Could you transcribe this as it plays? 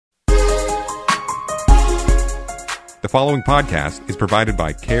The following podcast is provided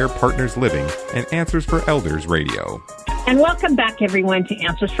by Care Partners Living and Answers for Elders Radio. And welcome back, everyone, to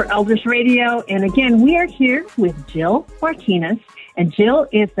Answers for Elders Radio. And again, we are here with Jill Martinez. And Jill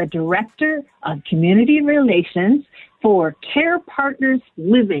is the Director of Community Relations for Care Partners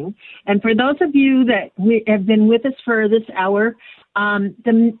Living. And for those of you that have been with us for this hour,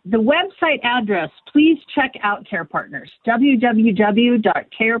 the website address, please check out Care Partners,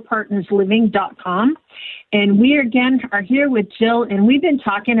 www.carepartnersliving.com. And we again are here with Jill, and we've been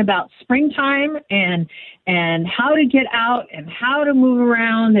talking about springtime and how to get out and how to move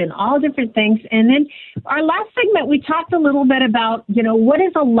around and all different things. And then our last segment, we talked a little bit about, what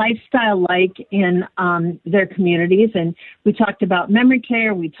is a lifestyle like in their communities. And we talked about memory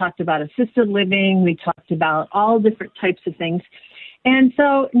care. We talked about assisted living. We talked about all different types of things. And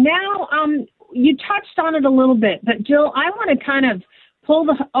so now you touched on it a little bit, but Jill, I want to kind of pull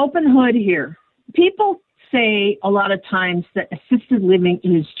the open hood here. People say a lot of times that assisted living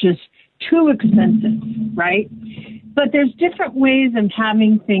is just too expensive, right? But there's different ways of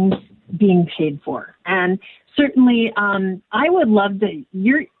having things being paid for. And certainly I would love to,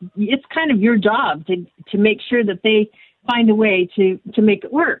 it's kind of your job to make sure that they find a way to make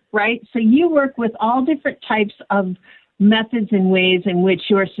it work, right? So you work with all different types of methods and ways in which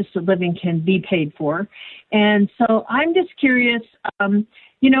your assisted living can be paid for. And so I'm just curious,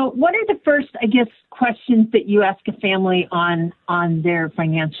 what are the first, questions that you ask a family on their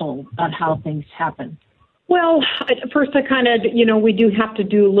financial, on how things happen? Well, first I we do have to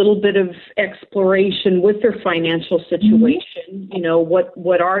do a little bit of exploration with their financial situation. Mm-hmm.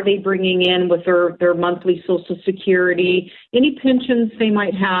 What are they bringing in with their monthly Social Security, any pensions they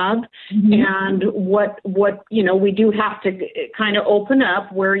might have, mm-hmm. and what we do have to kind of open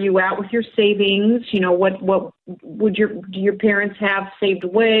up where are you at with your savings, what would your parents have saved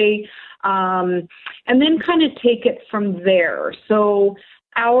away, and then kind of take it from there. So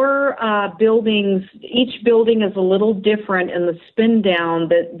our buildings, each building is a little different in the spin down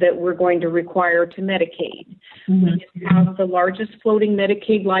that we're going to require to Medicaid. Mm-hmm. We have the largest floating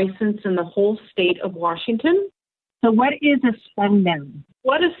Medicaid license in the whole state of Washington. So what is a spin down?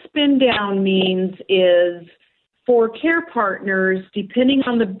 What a spin down means is for Care Partners, depending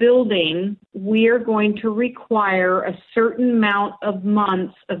on the building, we are going to require a certain amount of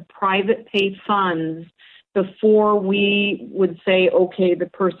months of private pay funds before we would say, okay, the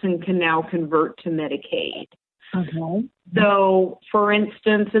person can now convert to Medicaid. Okay. So, for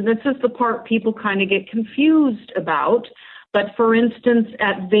instance, and this is the part people kind of get confused about, but for instance,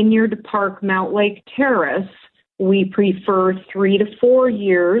 at Vineyard Park Mount Lake Terrace, we prefer 3 to 4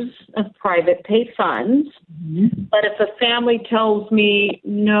 years of private pay funds. Mm-hmm. But if a family tells me,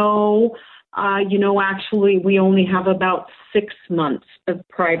 no, actually, we only have about 6 months of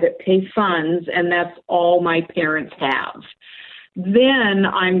private pay funds, and that's all my parents have, then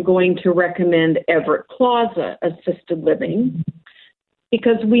I'm going to recommend Everett Plaza Assisted Living,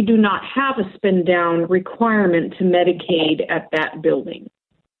 because we do not have a spin down requirement to Medicaid at that building.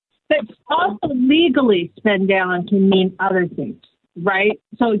 But also legally, spin down can mean other things, right?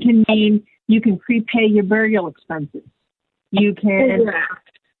 So it can mean you can prepay your burial expenses. You can... Correct.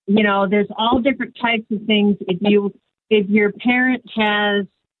 There's all different types of things. If your parent has,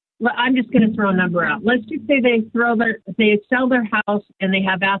 I'm just going to throw a number out. Let's just say they sell their house and they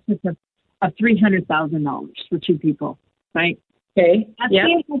have assets of $300,000 for two people, right? Okay. That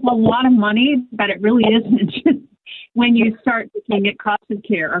seems like a lot of money, but it really isn't. When you start looking at cost of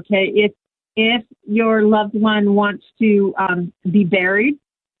care, okay, if your loved one wants to be buried,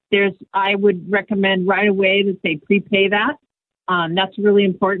 I would recommend right away that they prepay that. That's really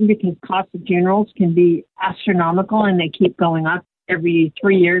important because cost of funerals can be astronomical and they keep going up. Every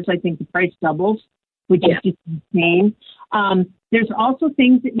 3 years, I think the price doubles, which is just insane. There's also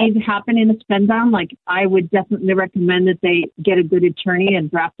things that need to happen in a spend down. Like I would definitely recommend that they get a good attorney and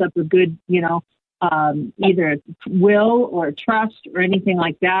draft up a good, either a will or a trust or anything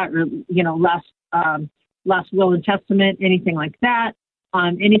like that, or, last will and testament, anything like that.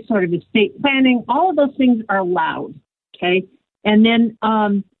 Any sort of estate planning, all of those things are allowed. Okay. And then,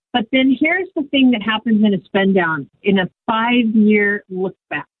 but then here's the thing that happens in a spend down, in a 5-year look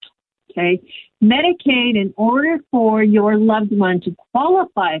back. Okay. Medicaid, in order for your loved one to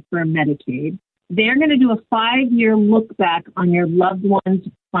qualify for Medicaid, they're going to do a 5-year look back on your loved one's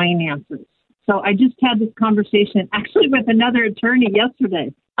finances. So I just had this conversation actually with another attorney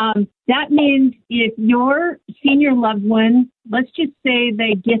yesterday. That means if your senior loved one, let's just say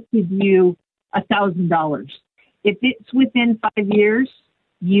they gifted you $1,000. If it's within 5 years,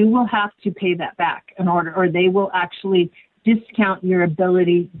 you will have to pay that back in order, or they will actually discount your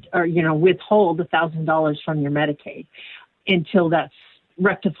ability or, withhold $1,000 from your Medicaid until that's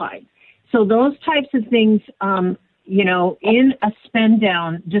rectified. So those types of things, in a spend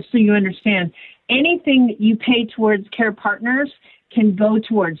down, just so you understand, anything that you pay towards Care Partners can go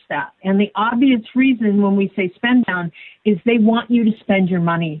towards that. And the obvious reason when we say spend down is they want you to spend your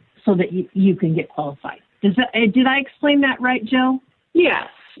money so that you can get qualified. Did I explain that right, Jill? Yes.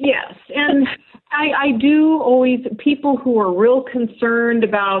 And I do always, people who are real concerned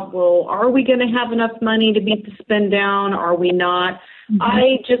about, well, are we going to have enough money to beat the spend down? Are we not? Mm-hmm.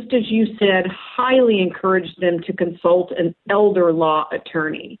 I, just as you said, highly encourage them to consult an elder law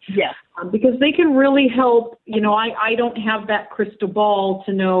attorney. Yes. Because they can really help. I don't have that crystal ball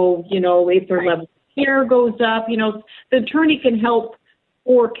to know, if their level of care goes up. The attorney can help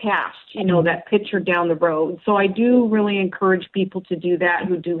forecast, that picture down the road. So I do really encourage people to do that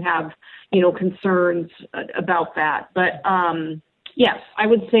who do have, concerns about that. But yes, I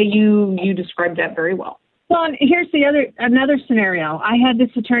would say you described that very well. Well, and here's another scenario. I had this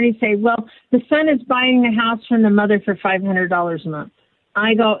attorney say, well, the son is buying the house from the mother for $500 a month.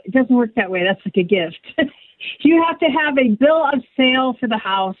 I go, it doesn't work that way. That's like a gift. You have to have a bill of sale for the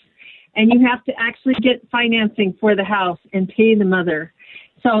house, and you have to actually get financing for the house and pay the mother.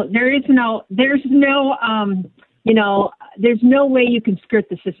 So there's no way you can skirt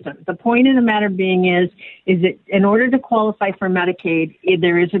the system. The point of the matter being is that in order to qualify for Medicaid,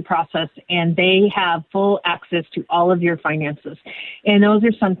 there is a process, and they have full access to all of your finances. And those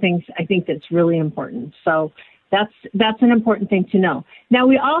are some things I think that's really important. So that's an important thing to know. Now,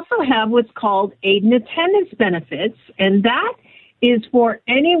 we also have what's called aid and attendance benefits, and that is for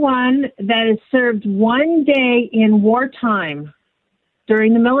anyone that has served one day in wartime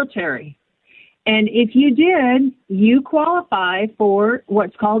during the military. And if you did, you qualify for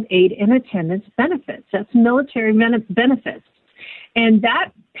what's called aid and attendance benefits. That's military benefits. And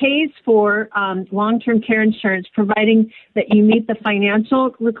that pays for long-term care insurance, providing that you meet the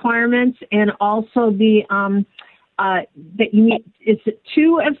financial requirements and also the that you meet, is it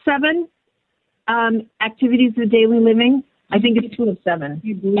 2 of 7 activities of daily living? I think it's 2 of 7.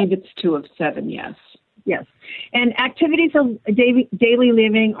 I believe it's 2 of 7, yes. Yes. And activities of daily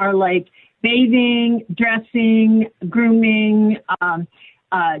living are like bathing, dressing, grooming,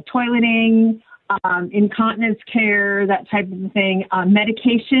 toileting, incontinence care, that type of thing.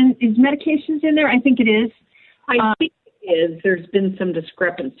 Medication. Is medications in there? I think it is. I think it is. There's been some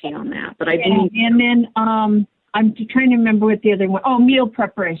discrepancy on that, but I do. And then I'm trying to remember what the other one. Oh, meal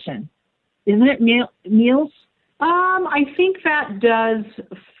preparation. Isn't it meals? I think that does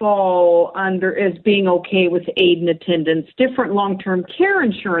fall under as being okay with aid and attendance. Different long-term care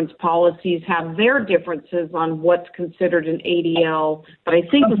insurance policies have their differences on what's considered an ADL, but I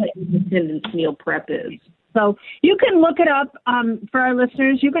think with aid and attendance, meal prep is. So you can look it up for our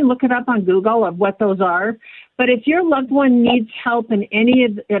listeners. You can look it up on Google of what those are. But if your loved one needs help in any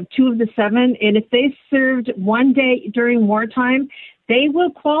of 2 of the 7, and if they served one day during wartime, they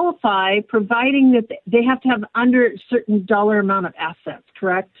will qualify, providing that they have to have under a certain dollar amount of assets,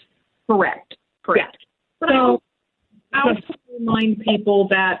 correct? Correct. Yeah. So I also remind people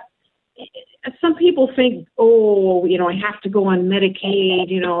that some people think, I have to go on Medicaid,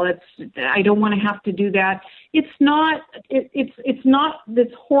 I don't want to have to do that. It's not this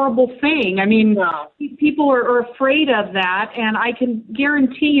horrible thing. I mean, people are afraid of that, and I can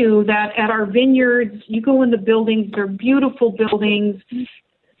guarantee you that at our vineyards, you go in the buildings, they're beautiful buildings.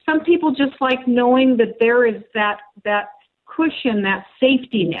 Some people just like knowing that there is that cushion, that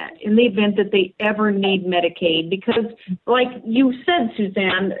safety net in the event that they ever need Medicaid, because like you said,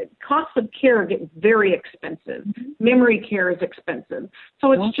 Suzanne, costs of care get very expensive. Memory care is expensive.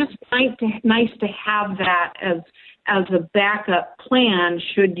 So it's just nice to have that as a backup plan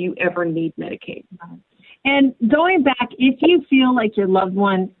should you ever need Medicaid. And going back, if you feel like your loved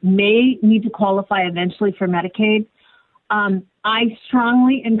one may need to qualify eventually for Medicaid, I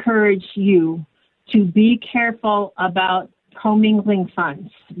strongly encourage you to be careful about commingling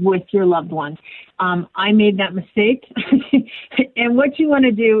funds with your loved one. I made that mistake. And what you want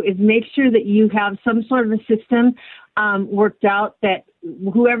to do is make sure that you have some sort of a system worked out, that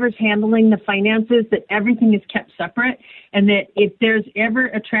whoever's handling the finances, that everything is kept separate, and that if there's ever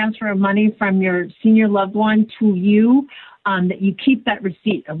a transfer of money from your senior loved one to you, that you keep that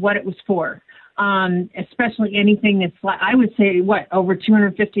receipt of what it was for. Especially anything that's, I would say, over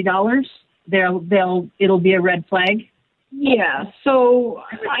 $250, it'll be a red flag. Yeah, so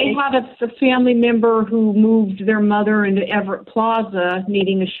I had a family member who moved their mother into Everett Plaza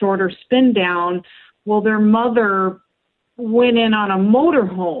needing a shorter spin down. Well, their mother went in on a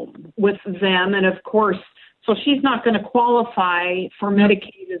motorhome with them, and of course So she's not going to qualify for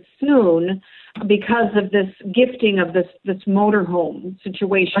Medicaid as soon because of this gifting of this motorhome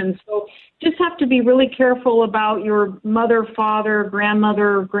situation. So just have to be really careful about your mother, father,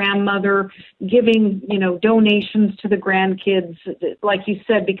 grandmother giving, donations to the grandkids, like you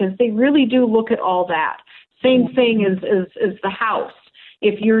said, because they really do look at all that. Same thing as the house.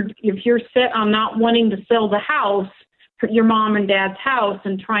 If you're set on not wanting to sell the house, your mom and dad's house,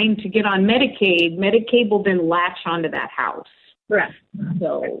 and trying to get on Medicaid will then latch onto that house. Correct.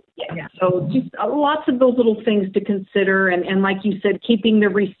 So, so just lots of those little things to consider. And like you said, keeping the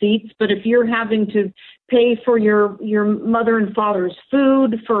receipts. But if you're having to pay for your mother and father's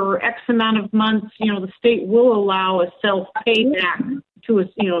food for X amount of months, the state will allow a self-pay back to a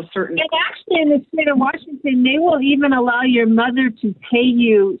certain. And actually in the state of Washington, they will even allow your mother to pay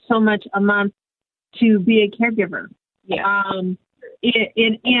you so much a month to be a caregiver. Yeah. And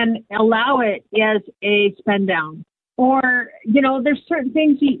allow it as a spend down. Or, there's certain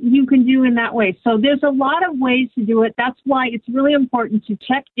things you can do in that way. So there's a lot of ways to do it. That's why it's really important to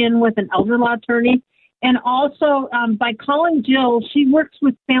check in with an elder law attorney. And also by calling Jill, she works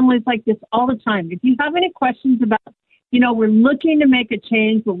with families like this all the time. If you have any questions about, we're looking to make a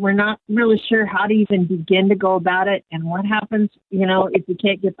change, but we're not really sure how to even begin to go about it. And what happens, if you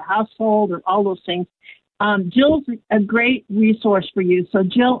can't get the household or all those things. Jill's a great resource for you. So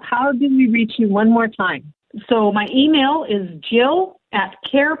Jill, how do we reach you one more time? So my email is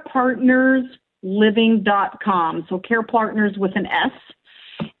jill@carepartnersliving.com. So Care Partners with an S.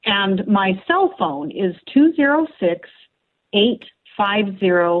 And my cell phone is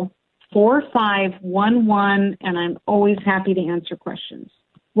 206-850-4511. And I'm always happy to answer questions.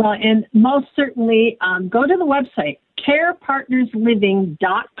 Well, and most certainly go to the website,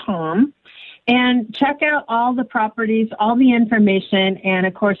 carepartnersliving.com. And check out all the properties, all the information. And,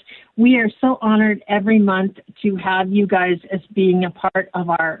 of course, we are so honored every month to have you guys as being a part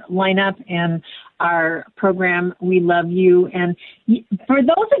of our lineup and our program. We love you. And for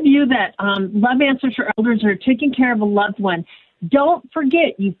those of you that love Answers for Elders or taking care of a loved one, don't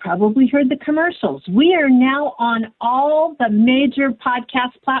forget, you've probably heard the commercials. We are now on all the major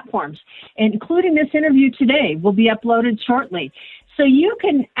podcast platforms, including this interview today will be uploaded shortly. So you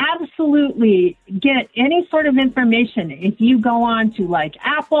can absolutely get any sort of information if you go on to like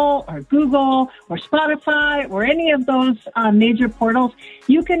Apple or Google or Spotify or any of those major portals.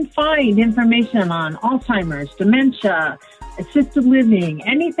 You can find information on Alzheimer's, dementia, assisted living,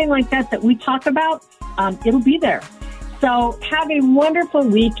 anything like that we talk about. It'll be there. So have a wonderful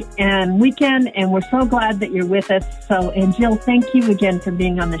week and weekend, and we're so glad that you're with us. So, and Jill, thank you again for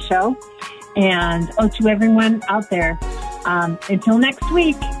being on the show. And to everyone out there, until next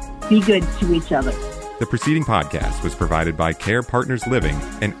week, be good to each other. The preceding podcast was provided by Care Partners Living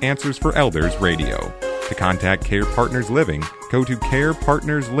and Answers for Elders Radio. To contact Care Partners Living, go to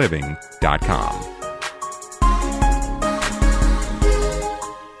carepartnersliving.com.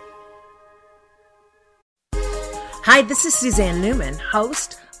 Hi, this is Suzanne Newman,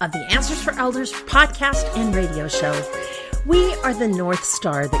 host of the Answers for Elders podcast and radio show. We are the North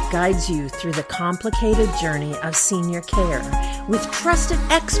Star that guides you through the complicated journey of senior care with trusted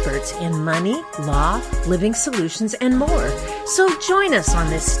experts in money, law, living solutions, and more. So join us on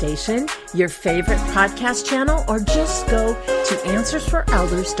this station, your favorite podcast channel, or just go to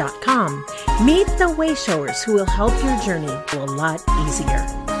AnswersForElders.com. Meet the Wayshowers who will help your journey a lot easier.